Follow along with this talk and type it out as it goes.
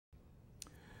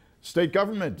State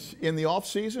government in the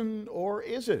off-season, or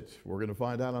is it? We're going to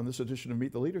find out on this edition of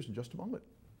Meet the Leaders in just a moment.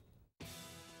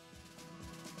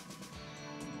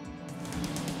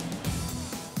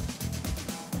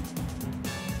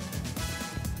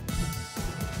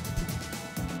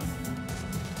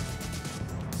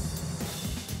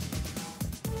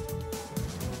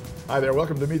 Hi there,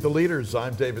 welcome to Meet the Leaders.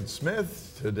 I'm David Smith.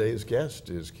 Today's guest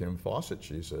is Kim Fawcett.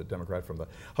 She's a Democrat from the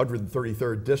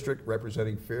 133rd District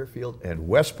representing Fairfield and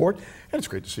Westport. And it's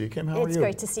great to see you, Kim. How are you? It's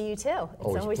great to see you too. It's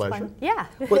always a pleasure. Fun. Yeah.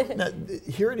 But now,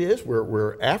 here it is.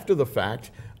 We're after the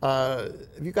fact. Have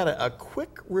you got a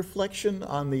quick reflection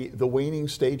on the waning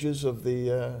stages of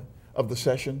the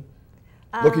session?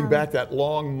 Looking back, that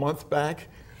long month back.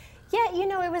 Yeah, you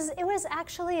know, it was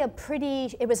actually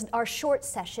it was our short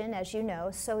session, as you know,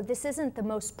 so this isn't the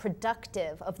most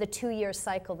productive of the 2-year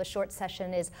cycle. The short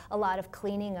session is a lot of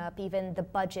cleaning up. Even the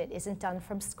budget isn't done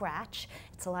from scratch.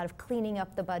 It's a lot of cleaning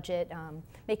up the budget,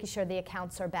 making sure the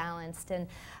accounts are balanced, and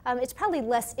it's probably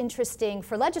less interesting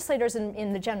for legislators and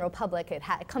in the general public. It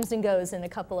comes and goes in a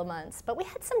couple of months, but we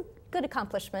had some good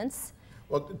accomplishments.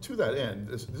 Well, to that end,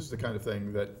 this is the kind of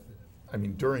thing that, I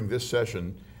mean, during this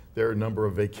session, there are a number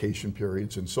of vacation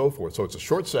periods and so forth. So it's a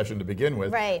short session to begin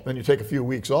with. Right. Then you take a few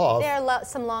weeks off. There are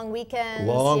some long weekends.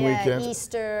 Weekends.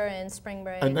 Easter and spring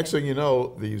break. And next thing you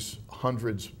know, these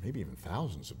hundreds, maybe even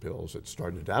thousands of bills that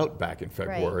started out back in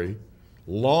February,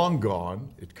 long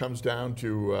gone. It comes down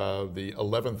to the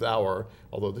 11th hour,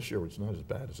 although this year it's not as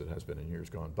bad as it has been in years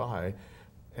gone by.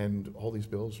 And all these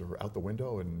bills are out the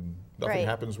window and nothing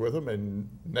happens with them. And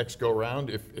next go round,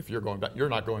 if you're going back, you're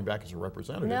not going back as a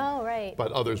representative. No, right.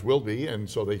 But others will be, and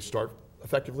so they start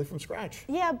effectively from scratch.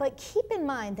 Yeah, but keep in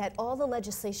mind that all the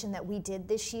legislation that we did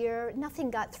this year,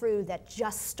 nothing got through that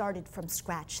just started from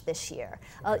scratch this year.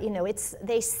 You know,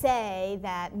 they say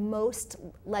that most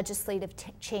legislative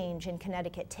change in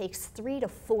Connecticut takes 3 to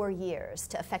 4 years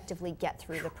to effectively get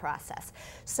through the process.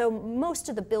 So most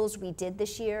of the bills we did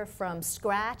this year from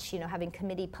scratch, you know, having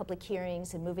committee public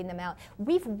hearings and moving them out,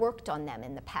 we've worked on them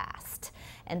in the past.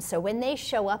 And so when they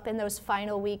show up in those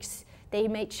final weeks, they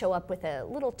might show up with a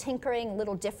little tinkering, a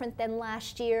little different than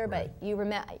last year, but you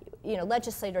remember, you know,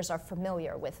 legislators are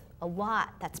familiar with a lot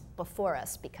that's before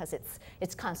us because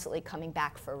it's constantly coming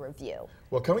back for review.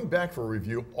 Well, coming back for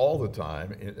review all the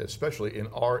time, especially in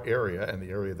our area and the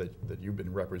area that you've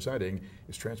been representing,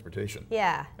 is transportation.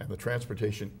 Yeah. And the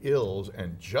transportation ills,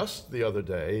 and just the other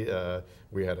day,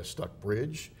 we had a stuck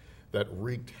bridge that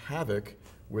wreaked havoc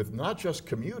with not just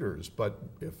commuters, but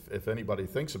if anybody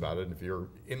thinks about it, and if you're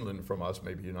inland from us,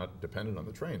 maybe you're not dependent on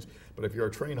the trains, but if you're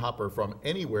a train hopper from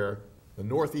anywhere, the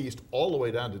Northeast all the way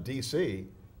down to DC,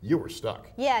 you were stuck.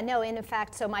 Yeah, no, and in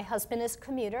fact, so my husband is a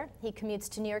commuter. He commutes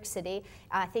to New York City.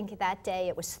 I think that day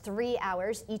it was 3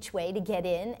 hours each way to get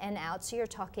in and out, so you're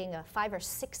talking a 5 or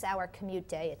 6 hour commute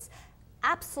day. It's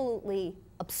absolutely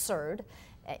absurd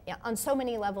on so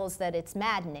many levels that it's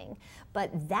maddening.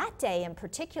 But that day in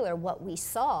particular, what we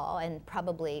saw, and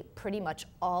probably pretty much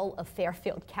all of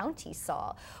Fairfield County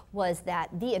saw, was that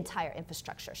the entire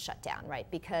infrastructure shut down, right?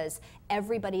 Because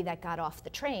everybody that got off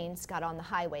the trains got on the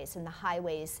highways, and the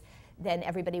highways, then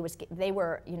they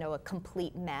were, you know, a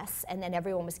complete mess, and then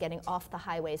everyone was getting off the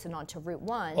highways and onto Route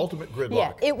 1. Ultimate gridlock.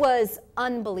 Yeah, it was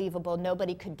unbelievable.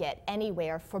 Nobody could get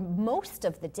anywhere for most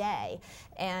of the day,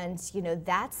 and, you know,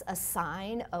 that's a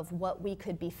sign of what we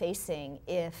could be facing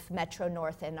if Metro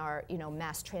North and our, you know,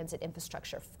 mass transit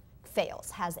infrastructure fails,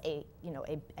 has a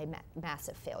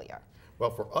massive failure.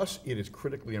 Well, for us, it is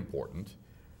critically important.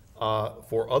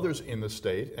 For others in the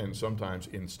state, and sometimes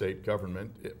in state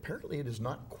government, apparently it is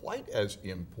not quite as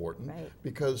important,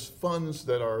 because funds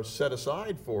that are set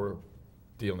aside for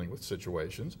dealing with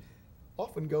situations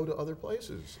often go to other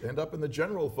places, end up in the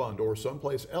general fund or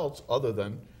someplace else other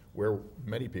than where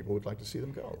many people would like to see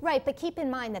them go. Right, but keep in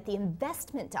mind that the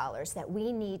investment dollars that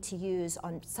we need to use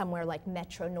on somewhere like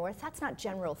Metro North, that's not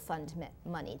general fund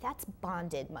money, that's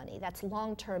bonded money, that's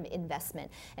long-term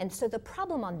investment. And so the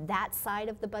problem on that side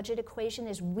of the budget equation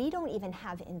is we don't even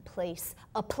have in place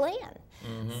a plan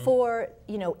for,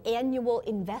 you know, annual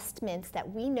investments that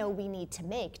we know we need to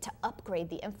make to upgrade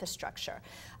the infrastructure.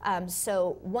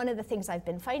 So one of the things I've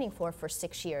been fighting for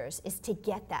 6 years is to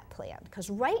get that plan, because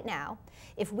right now,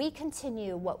 if we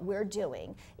continue what we're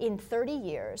doing, in 30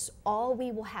 years, all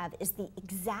we will have is the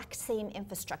exact same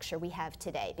infrastructure we have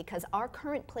today, because our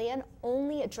current plan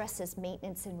only addresses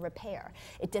maintenance and repair.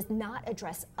 It does not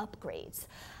address upgrades.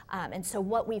 And so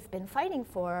what we've been fighting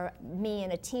for, me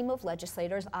and a team of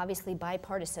legislators, obviously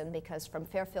bipartisan, because from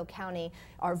Fairfield County,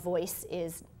 our voice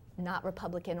is not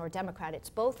Republican or Democrat, it's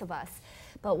both of us.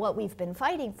 But what we've been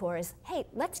fighting for is, hey,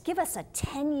 let's give us a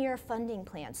 10-year funding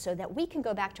plan so that we can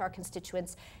go back to our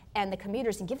constituents and the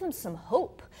commuters and give them some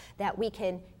hope that we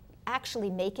can actually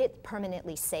make it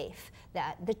permanently safe,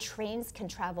 that the trains can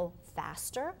travel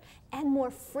faster and more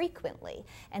frequently,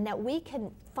 and that we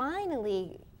can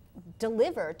finally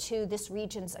deliver to this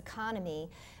region's economy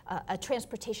a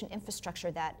transportation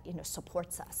infrastructure that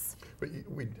supports us. But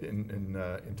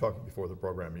in talking before the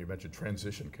program, you mentioned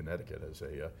Transition Connecticut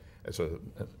as an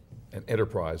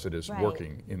enterprise that is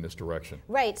working in this direction.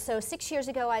 Right. So 6 years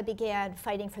ago, I began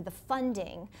fighting for the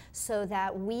funding so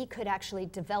that we could actually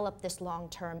develop this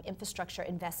long-term infrastructure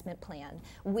investment plan.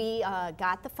 We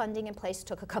got the funding in place,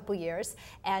 took a couple years,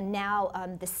 and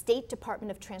now the State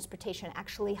Department of Transportation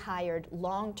actually hired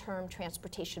long-term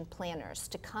transportation planners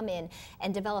to come in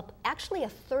and develop actually a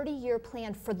 30-year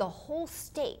plan for the whole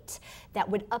state that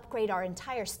would upgrade our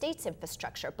entire state's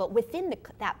infrastructure. But within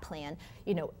that plan,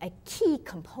 a key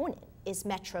component is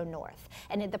Metro North.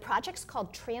 And the project's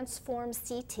called Transform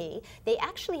CT. They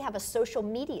actually have a social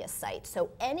media site, so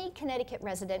any Connecticut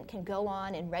resident can go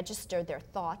on and register their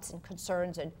thoughts and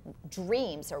concerns and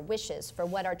dreams or wishes for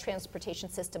what our transportation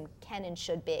system can and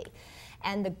should be.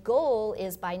 And the goal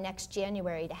is by next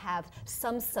January to have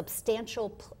some substantial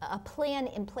plan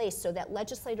in place so that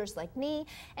legislators like me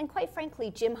and quite frankly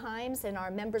Jim Himes and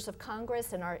our members of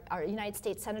Congress and our United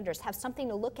States senators have something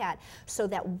to look at so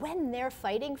that when they're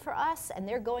fighting for us and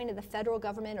they're going to the federal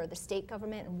government or the state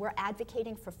government and we're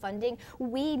advocating for funding,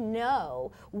 we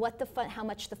know what how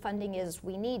much the funding is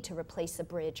we need to replace a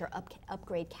bridge or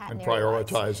upgrade catenary lines. And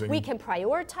prioritizing. We can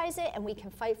prioritize it and we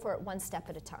can fight for it one step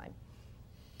at a time.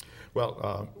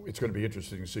 Well, it's going to be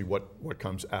interesting to see what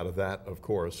comes out of that, of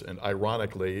course. And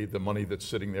ironically, the money that's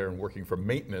sitting there and working for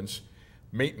maintenance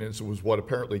was what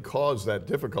apparently caused that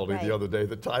difficulty the other day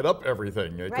that tied up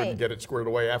everything. They couldn't get it squared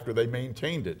away after they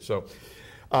maintained it. So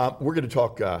we're going to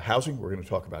talk housing. We're going to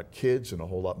talk about kids and a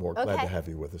whole lot more. Glad to have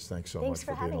you with us. Thanks so much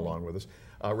for being along with us.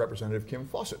 Representative Kim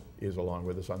Fawcett is along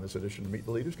with us on this edition of Meet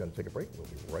the Leaders. Got to take a break. We'll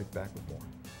be right back with more.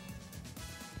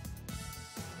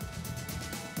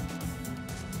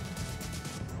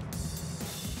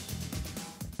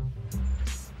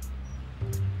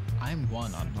 I'm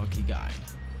one unlucky guy.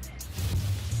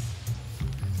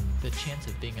 The chance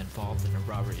of being involved in a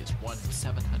robbery is 1 in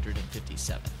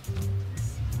 757.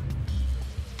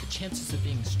 The chances of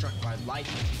being struck by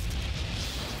lightning.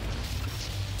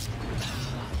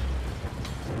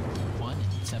 1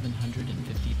 in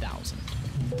 750,000.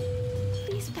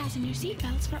 Please fasten your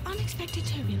seatbelts for unexpected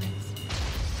turbulence.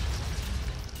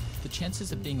 The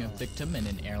chances of being a victim in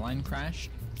an airline crash?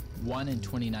 1 in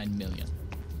 29 million.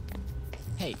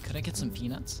 Hey, could I get some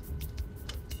peanuts?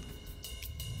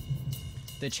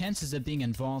 The chances of being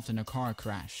involved in a car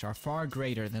crash are far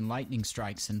greater than lightning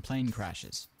strikes and plane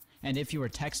crashes. And if you are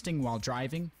texting while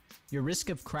driving, your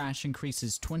risk of crash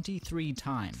increases 23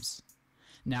 times.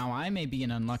 Now, I may be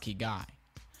an unlucky guy,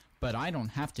 but I don't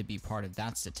have to be part of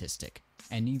that statistic,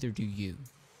 and neither do you.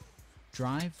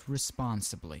 Drive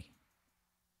responsibly.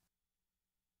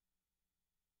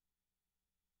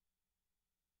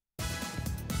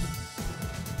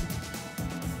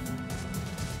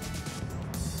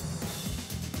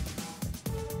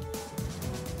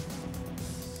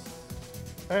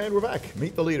 And we're back.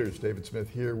 Meet the Leaders. David Smith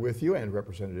here with you and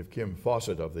Representative Kim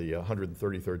Fawcett of the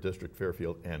 133rd District,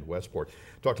 Fairfield and Westport.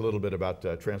 Talked a little bit about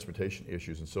transportation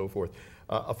issues and so forth.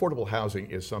 Affordable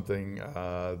housing is something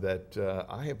that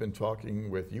I have been talking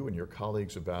with you and your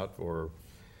colleagues about for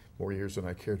more years than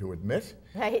I care to admit.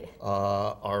 Right.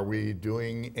 Are we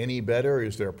doing any better?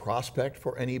 Is there a prospect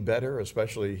for any better,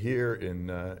 especially here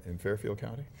in Fairfield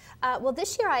County? Well,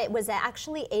 this year I was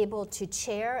actually able to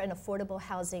chair an affordable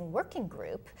housing working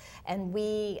group, and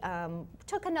we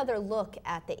took another look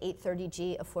at the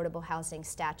 830G affordable housing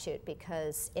statute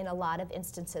because in a lot of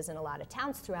instances in a lot of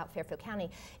towns throughout Fairfield County,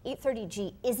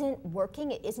 830G isn't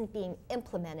working, it isn't being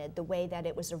implemented the way that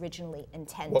it was originally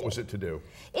intended. What was it to do?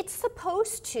 It's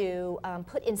supposed to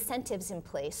put incentives in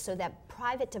place so that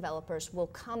private developers will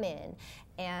come in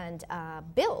and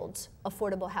build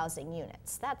affordable housing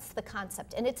units. That's the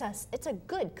concept, and it's a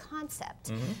good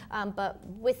concept. Mm-hmm. But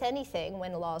with anything,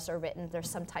 when laws are written, there's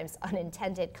sometimes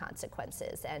unintended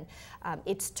consequences, and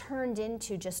it's turned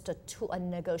into just a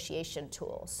negotiation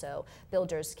tool. So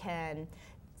builders can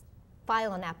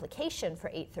file an application for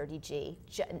 830G,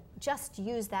 just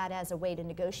use that as a way to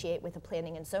negotiate with the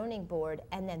Planning and Zoning Board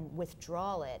and then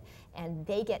withdraw it. And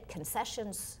they get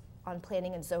concessions on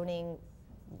planning and zoning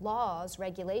laws,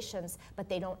 regulations, but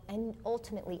they don't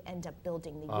ultimately end up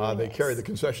building the units. They carry the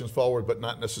concessions forward, but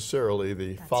not necessarily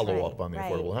the follow-up on the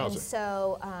affordable housing. And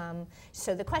so,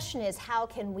 so the question is, how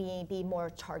can we be more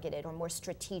targeted or more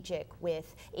strategic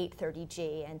with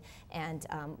 830G and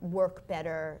work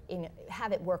better,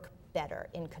 have it work better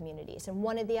in communities? And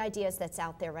one of the ideas that's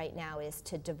out there right now is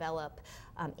to develop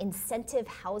incentive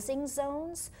housing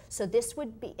zones. So this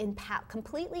would be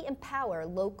completely empower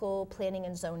local planning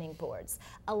and zoning boards,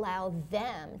 allow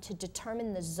them to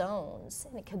determine the zones,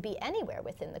 and it could be anywhere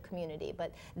within the community,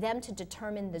 but them to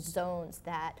determine the zones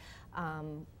that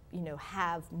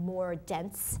have more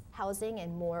dense housing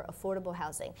and more affordable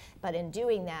housing. But in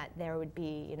doing that, there would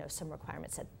be some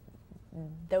requirements that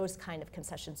those kind of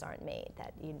concessions aren't made,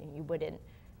 that you wouldn't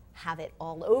have it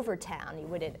all over town. You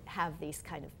wouldn't have these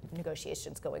kind of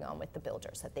negotiations going on with the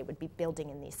builders, that they would be building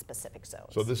in these specific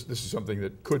zones. So this is something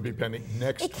that could be pending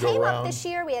next It go came around? up this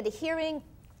year. We had a hearing,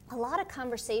 a lot of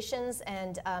conversations,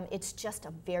 and it's just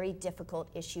a very difficult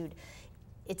issue.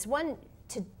 It's one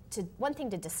thing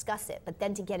to discuss it, but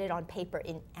then to get it on paper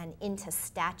and into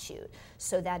statute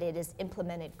so that it is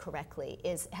implemented correctly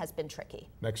has been tricky.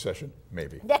 Next session,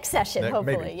 maybe. Next session,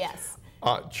 hopefully, maybe. yes.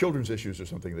 Children's issues are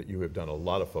something that you have done a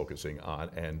lot of focusing on,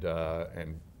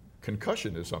 and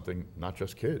concussion is something, not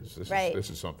just kids. This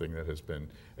is something that has been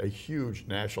a huge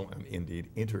national and indeed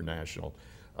international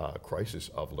crisis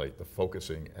of late, the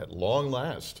focusing at long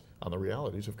last on the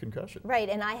realities of concussion. Right,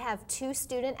 and I have 2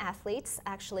 student athletes,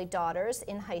 actually daughters,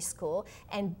 in high school,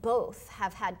 and both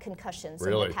have had concussions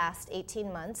in the past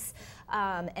 18 months.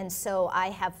 And so I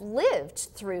have lived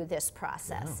through this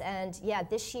process. Yeah. And yeah,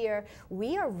 this year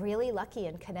we are really lucky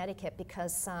in Connecticut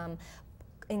because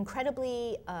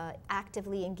incredibly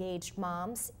actively engaged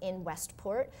moms in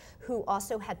Westport who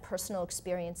also had personal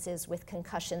experiences with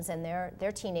concussions, and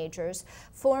their teenagers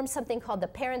formed something called the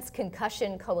Parents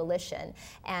Concussion Coalition.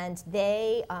 And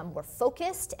they were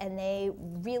focused, and they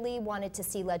really wanted to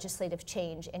see legislative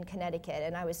change in Connecticut.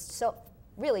 And I was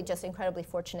really just incredibly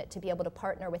fortunate to be able to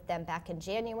partner with them back in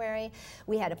January.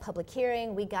 We had a public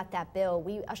hearing, we got that bill,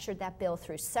 we ushered that bill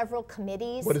through several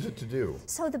committees. What is it to do?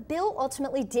 So the bill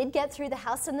ultimately did get through the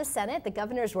House and the Senate. The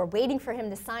governors were waiting for him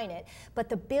to sign it, but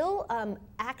the bill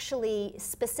actually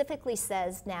specifically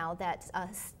says now that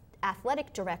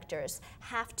athletic directors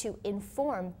have to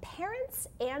inform parents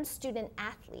and student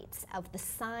athletes of the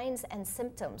signs and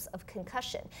symptoms of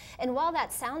concussion. And while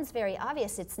that sounds very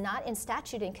obvious, it's not in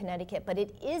statute in Connecticut, but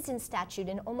it is in statute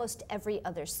in almost every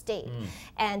other state.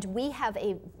 And we have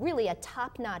really a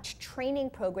top-notch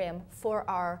training program for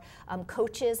our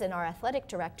coaches and our athletic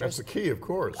directors. That's the key, of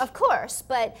course. Of course,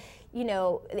 but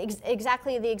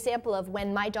exactly the example of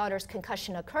when my daughter's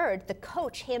concussion occurred, the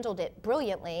coach handled it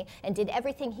brilliantly and did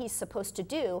everything he's supposed to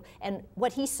do, and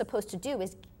what he's supposed to do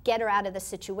is get her out of the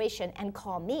situation and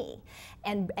call me.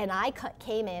 And I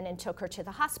came in and took her to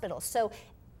the hospital. So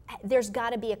there's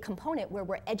got to be a component where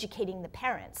we're educating the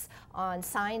parents on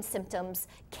signs, symptoms,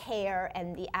 care,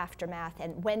 and the aftermath,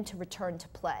 and when to return to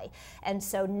play. And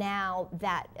so now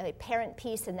that parent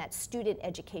piece and that student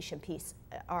education piece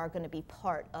are going to be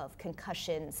part of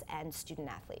concussions and student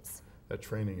athletes. That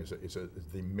training is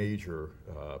the major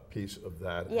piece of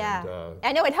that. Yeah, and,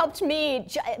 I know it helped me.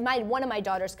 One of my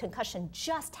daughter's concussion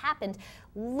just happened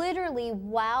literally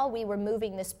while we were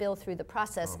moving this bill through the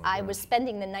process. I was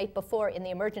spending the night before in the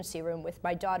emergency room with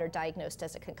my daughter diagnosed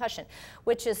as a concussion,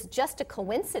 which is just a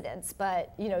coincidence,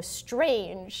 but a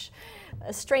strange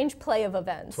play of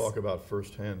events. Talk about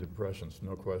first-hand impressions,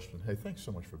 no question. Hey, thanks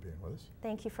so much for being with us.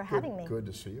 Thank you for having me. Good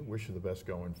to see you. Wish you the best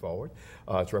going forward.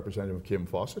 It's Representative Kim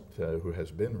Fawcett, who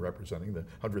has been representing the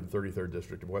 133rd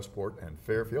District of Westport and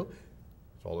Fairfield.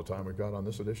 That's all the time we've got on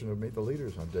this edition of Meet the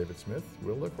Leaders. I'm David Smith.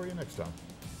 We'll look for you next time.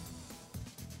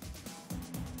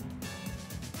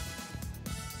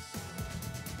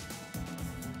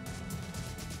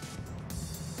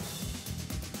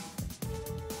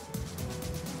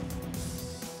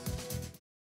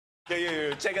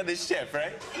 Yo, check out this chef,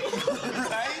 right?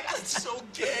 Right? That's so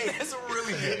gay. That's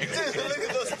really gay. Dude, look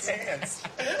at those pants.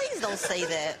 Please don't say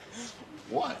that.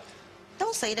 What?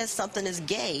 Don't say that something is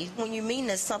gay when you mean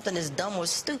that something is dumb or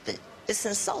stupid. It's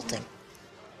insulting.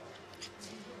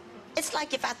 It's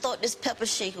like if I thought this pepper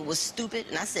shaker was stupid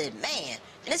and I said, man,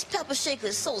 this pepper shaker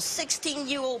is so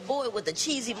 16-year-old boy with a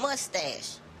cheesy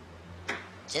mustache.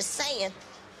 Just saying.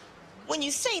 When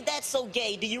you say that's so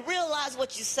gay, do you realize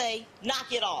what you say?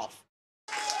 Knock it off.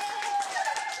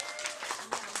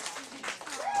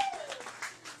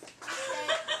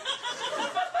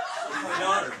 My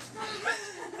daughter.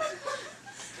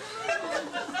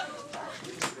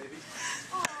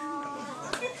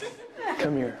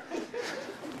 Come here.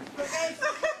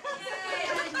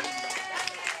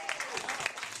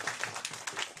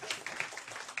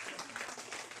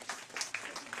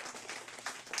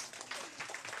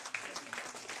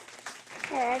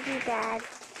 love you,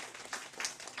 Dad.